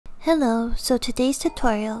Hello, so today's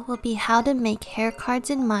tutorial will be how to make hair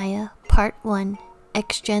cards in Maya Part 1,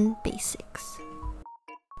 Xgen Basics.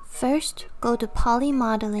 First, go to Poly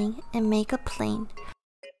Modeling and make a plane.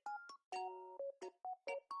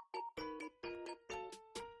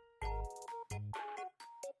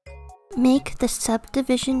 Make the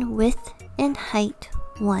subdivision width and height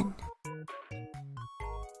 1.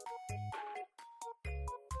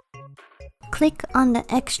 Click on the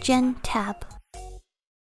Xgen tab.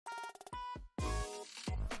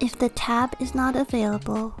 If the tab is not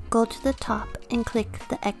available, go to the top and click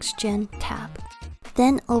the Xgen tab.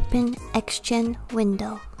 Then open Xgen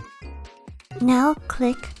window. Now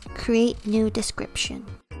click Create New Description.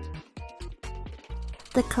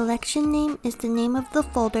 The collection name is the name of the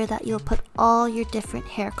folder that you'll put all your different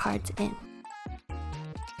hair cards in.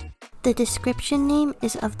 The description name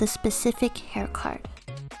is of the specific hair card.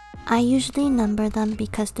 I usually number them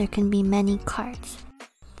because there can be many cards.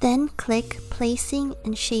 Then click Placing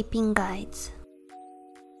and Shaping Guides.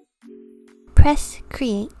 Press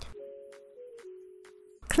Create.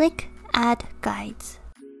 Click Add Guides.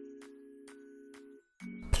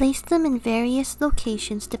 Place them in various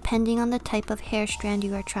locations depending on the type of hair strand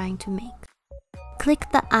you are trying to make. Click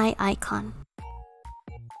the eye icon.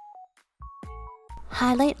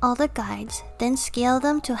 Highlight all the guides, then scale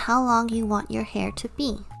them to how long you want your hair to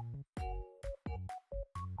be.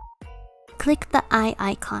 Click the eye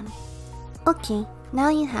icon. Okay, now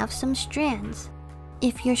you have some strands.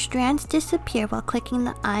 If your strands disappear while clicking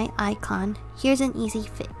the eye icon, here's an easy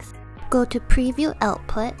fix. Go to Preview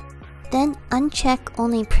Output, then uncheck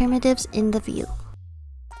Only Primitives in the view.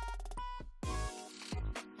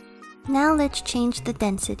 Now let's change the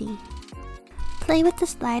density. Play with the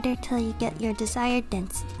slider till you get your desired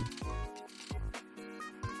density.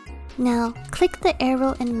 Now click the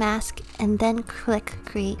arrow and mask and then click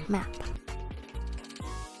Create Map.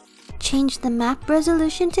 Change the map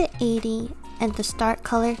resolution to 80 and the start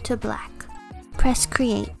color to black. Press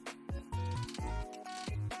Create.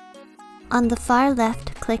 On the far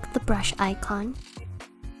left, click the brush icon.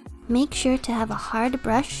 Make sure to have a hard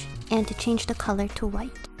brush and to change the color to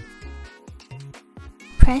white.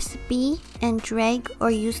 Press B and drag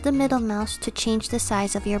or use the middle mouse to change the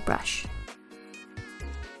size of your brush.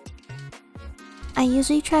 I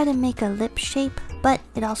usually try to make a lip shape, but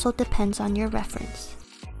it also depends on your reference.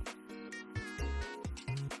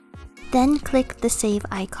 Then click the save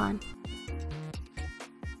icon.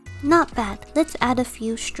 Not bad, let's add a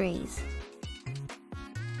few strays.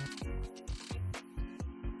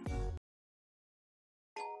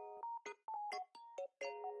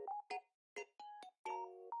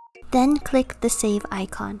 Then click the save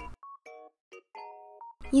icon.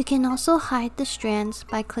 You can also hide the strands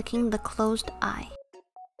by clicking the closed eye.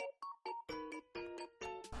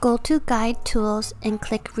 Go to Guide Tools and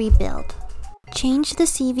click Rebuild. Change the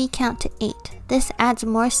CV count to 8. This adds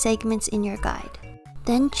more segments in your guide.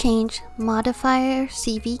 Then change Modifier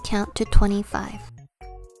CV count to 25.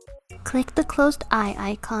 Click the closed eye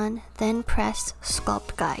icon, then press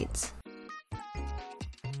Sculpt Guides.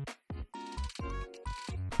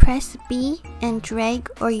 Press B and drag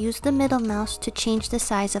or use the middle mouse to change the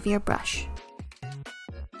size of your brush.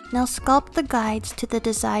 Now sculpt the guides to the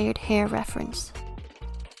desired hair reference.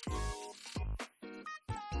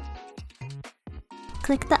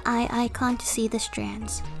 Click the eye icon to see the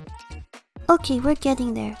strands. Okay, we're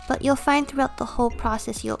getting there, but you'll find throughout the whole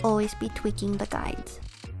process you'll always be tweaking the guides.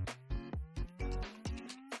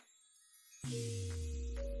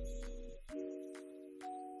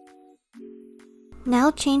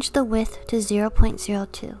 Now change the width to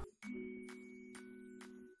 0.02.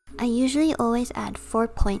 I usually always add 4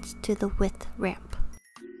 points to the width ramp.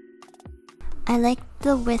 I like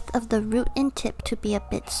the width of the root and tip to be a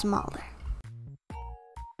bit smaller.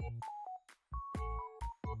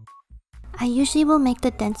 I usually will make the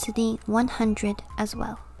density 100 as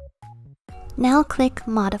well. Now click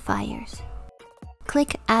Modifiers.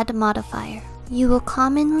 Click Add Modifier. You will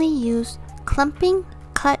commonly use clumping,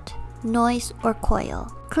 cut, noise, or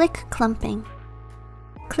coil. Click Clumping.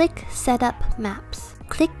 Click Setup Maps.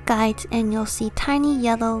 Click Guides and you'll see tiny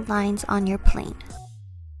yellow lines on your plane.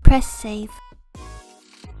 Press Save.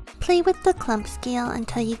 Play with the clump scale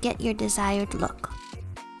until you get your desired look.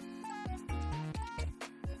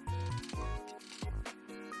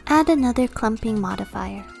 Add another clumping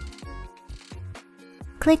modifier.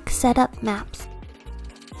 Click Setup Maps.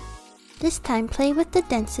 This time play with the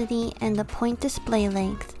density and the point display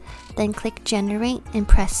length, then click Generate and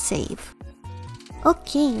press Save.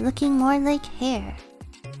 Okay, looking more like hair.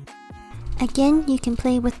 Again, you can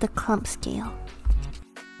play with the clump scale.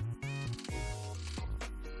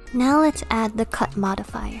 Now let's add the cut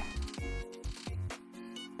modifier.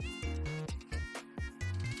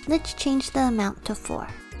 Let's change the amount to 4.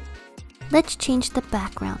 Let's change the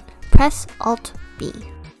background. Press Alt-B.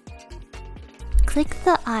 Click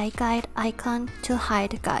the eye guide icon to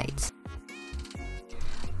hide guides.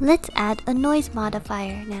 Let's add a noise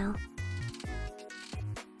modifier now.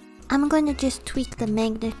 I'm going to just tweak the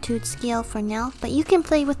magnitude scale for now, but you can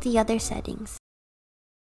play with the other settings.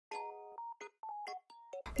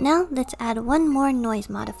 Now let's add one more noise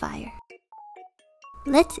modifier.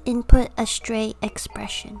 Let's input a stray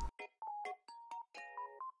expression.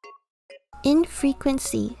 In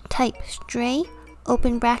frequency, type stray,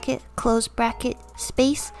 open bracket, close bracket,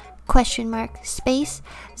 space, question mark, space,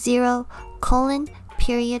 0, colon,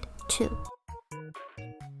 period, 2.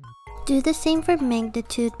 Do the same for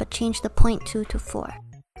magnitude but change the 0.2 to 4.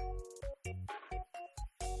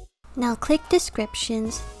 Now click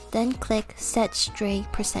descriptions, then click set stray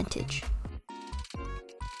percentage.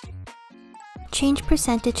 Change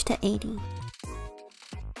percentage to 80.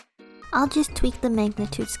 I'll just tweak the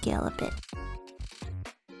magnitude scale a bit.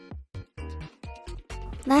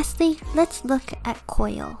 Lastly, let's look at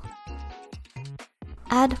coil.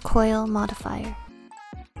 Add coil modifier.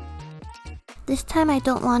 This time I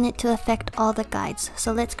don't want it to affect all the guides,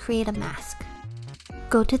 so let's create a mask.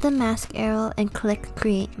 Go to the mask arrow and click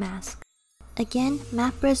create mask. Again,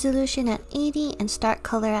 map resolution at 80 and start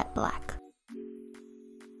color at black.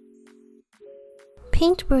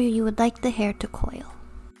 Paint where you would like the hair to coil.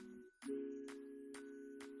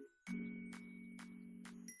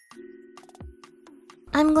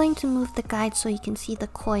 I'm going to move the guide so you can see the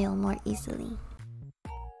coil more easily.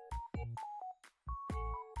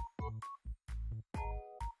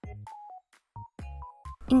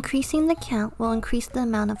 Increasing the count will increase the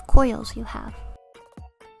amount of coils you have.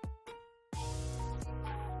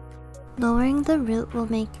 Lowering the root will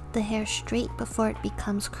make the hair straight before it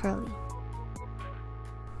becomes curly.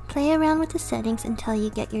 Play around with the settings until you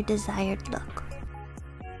get your desired look.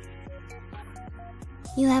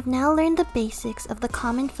 You have now learned the basics of the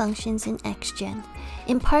common functions in Xgen.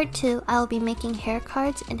 In part 2, I will be making hair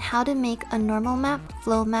cards and how to make a normal map,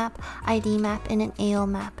 flow map, ID map, and an AO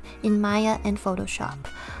map in Maya and Photoshop.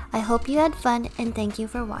 I hope you had fun and thank you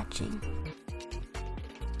for watching.